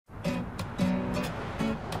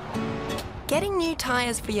Getting new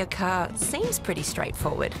tyres for your car seems pretty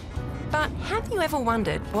straightforward. But have you ever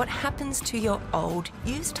wondered what happens to your old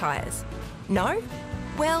used tyres? No?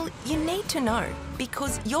 Well, you need to know,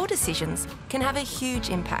 because your decisions can have a huge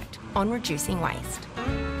impact on reducing waste.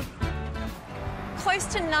 Close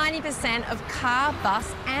to 90% of car,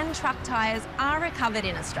 bus and truck tyres are recovered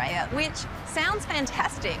in Australia, which sounds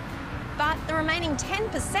fantastic, but the remaining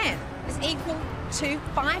 10% is equal to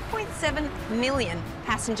 5.7 million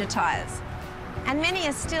passenger tyres. And many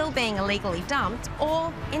are still being illegally dumped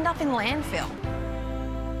or end up in landfill.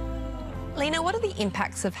 Lina, what are the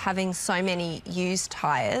impacts of having so many used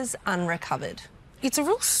tyres unrecovered? It's a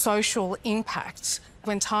real social impact.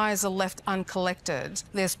 When tyres are left uncollected,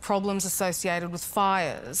 there's problems associated with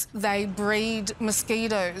fires. They breed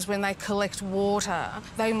mosquitoes when they collect water.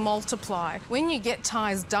 They multiply. When you get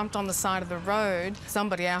tyres dumped on the side of the road,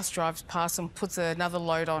 somebody else drives past and puts another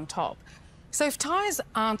load on top. So if tyres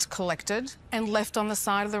aren't collected and left on the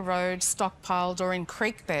side of the road, stockpiled or in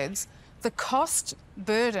creek beds, the cost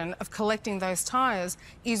burden of collecting those tyres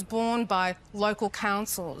is borne by local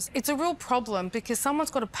councils. It's a real problem because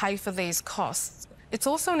someone's got to pay for these costs. It's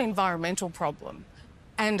also an environmental problem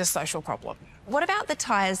and a social problem. What about the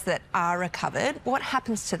tyres that are recovered? What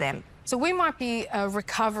happens to them? So we might be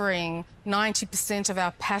recovering 90% of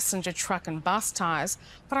our passenger truck and bus tyres,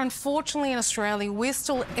 but unfortunately in Australia we're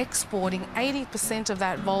still exporting 80% of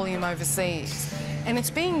that volume overseas. And it's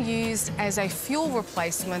being used as a fuel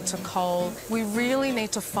replacement to coal. We really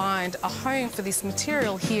need to find a home for this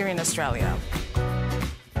material here in Australia.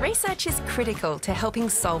 Research is critical to helping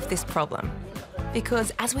solve this problem,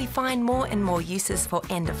 because as we find more and more uses for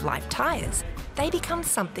end-of-life tyres, they become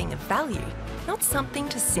something of value, not something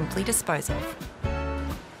to simply dispose of.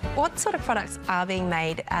 What sort of products are being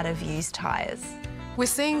made out of used tyres? We're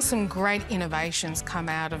seeing some great innovations come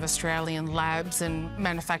out of Australian labs and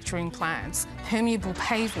manufacturing plants. Permeable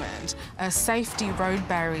pavement, safety road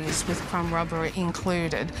barriers with crumb rubber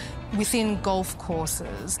included. Within golf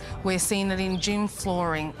courses, we're seeing it in gym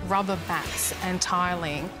flooring, rubber mats and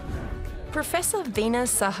tiling. Professor Veena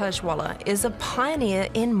Sahajwalla is a pioneer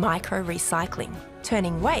in micro-recycling,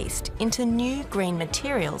 turning waste into new green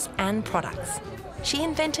materials and products. She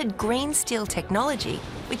invented green steel technology,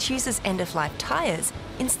 which uses end-of-life tyres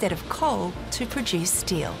instead of coal to produce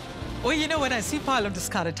steel. Well, you know, when I see a pile of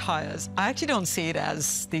discarded tyres, I actually don't see it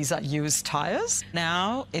as these are used tyres.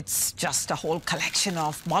 Now it's just a whole collection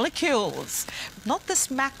of molecules, not this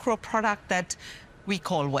macro product that we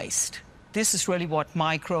call waste. This is really what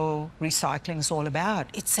micro-recycling is all about.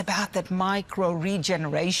 It's about that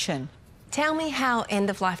micro-regeneration. Tell me how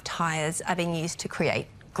end-of-life tyres are being used to create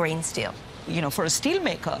green steel. You know, for a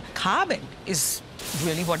steelmaker, carbon is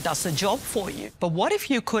really what does the job for you. But what if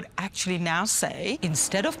you could actually now say,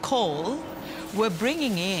 instead of coal, we're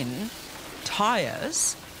bringing in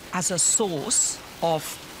tyres as a source of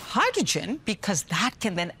hydrogen, because that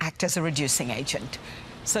can then act as a reducing agent.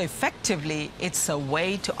 So effectively, it's a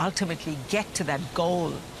way to ultimately get to that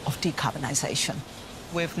goal of decarbonisation.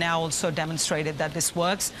 We've now also demonstrated that this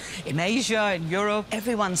works in Asia, in Europe.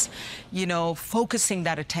 Everyone's, you know, focusing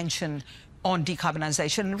that attention on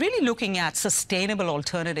decarbonisation and really looking at sustainable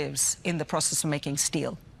alternatives in the process of making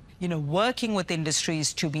steel. You know, working with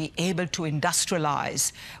industries to be able to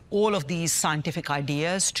industrialize all of these scientific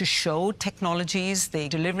ideas, to show technologies, they're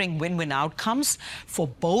delivering win-win outcomes for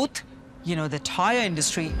both, you know, the tyre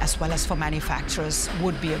industry as well as for manufacturers,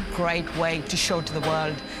 would be a great way to show to the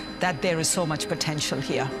world that there is so much potential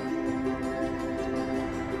here.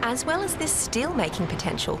 As well as this steel-making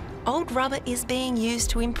potential, old rubber is being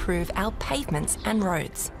used to improve our pavements and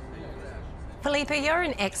roads. Filippo, you're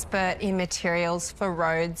an expert in materials for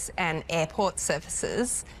roads and airport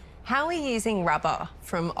surfaces. How are you using rubber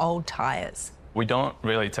from old tyres? We don't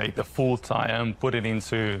really take the full tyre and put it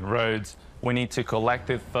into roads. We need to collect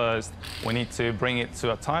it first. We need to bring it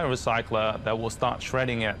to a tyre recycler that will start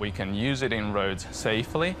shredding it. We can use it in roads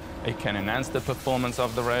safely. It can enhance the performance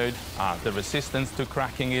of the road. The resistance to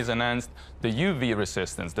cracking is enhanced. The UV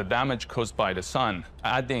resistance, the damage caused by the sun,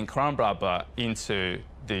 adding crumb rubber into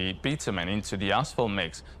the bitumen, into the asphalt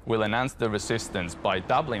mix, will enhance the resistance by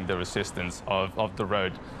doubling the resistance of the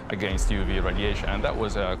road against UV radiation. And that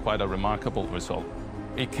was quite a remarkable result.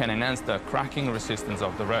 It can enhance the cracking resistance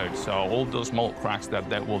of the road. So all those mold cracks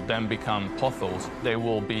that will then become potholes, they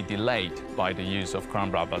will be delayed by the use of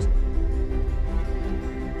crumb rubbers.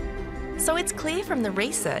 So it's clear from the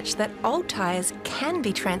research that old tyres can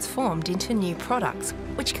be transformed into new products,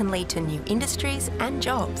 which can lead to new industries and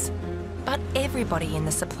jobs. But everybody in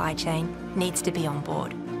the supply chain needs to be on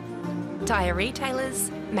board. Tyre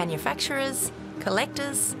retailers, manufacturers,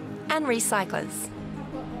 collectors and recyclers.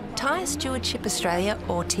 Tyre Stewardship Australia,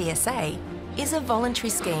 or TSA, is a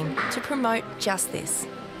voluntary scheme to promote just this.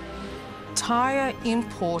 Tyre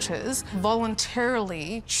importers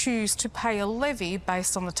voluntarily choose to pay a levy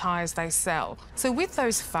based on the tyres they sell. So with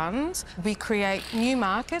those funds, we create new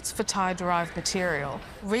markets for tyre-derived material.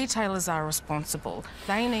 Retailers are responsible.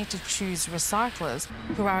 They need to choose recyclers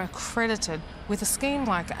who are accredited with a scheme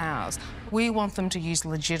like ours. We want them to use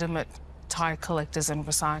legitimate tyre collectors and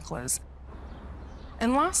recyclers.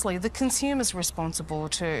 And lastly, the consumer's responsible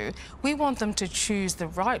too. We want them to choose the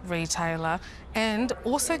right retailer and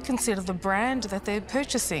also consider the brand that they're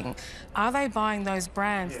purchasing. Are they buying those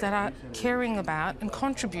brands that are caring about and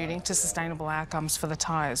contributing to sustainable outcomes for the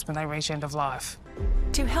tyres when they reach end of life?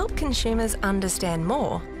 To help consumers understand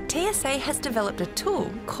more, TSA has developed a tool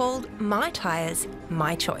called My Tyres,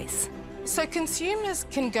 My Choice. So consumers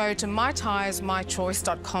can go to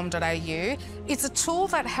mytyresmychoice.com.au. It's a tool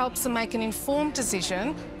that helps them make an informed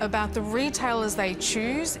decision about the retailers they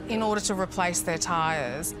choose in order to replace their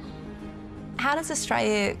tyres. How does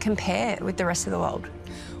Australia compare with the rest of the world?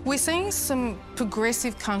 We're seeing some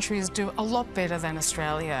progressive countries do a lot better than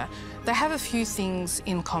Australia. They have a few things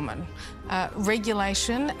in common: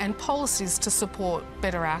 regulation and policies to support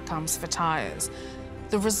better outcomes for tyres.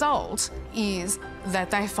 The result is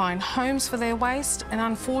that they find homes for their waste, and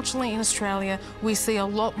unfortunately in Australia we see a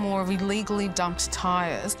lot more of illegally dumped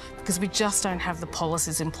tyres because we just don't have the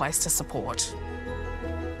policies in place to support.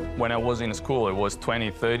 When I was in school, it was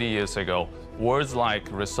 20, 30 years ago, words like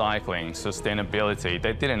recycling, sustainability,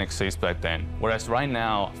 they didn't exist back then. Whereas right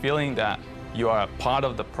now, feeling that you are part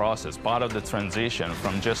of the process, part of the transition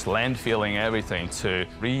from just landfilling everything to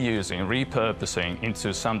reusing, repurposing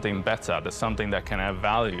into something better, something that can have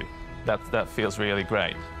value, that feels really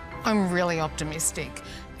great. I'm really optimistic,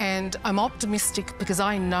 and I'm optimistic because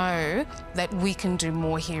I know that we can do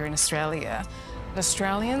more here in Australia.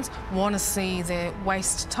 Australians want to see their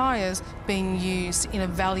waste tyres being used in a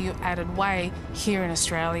value-added way here in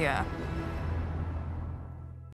Australia.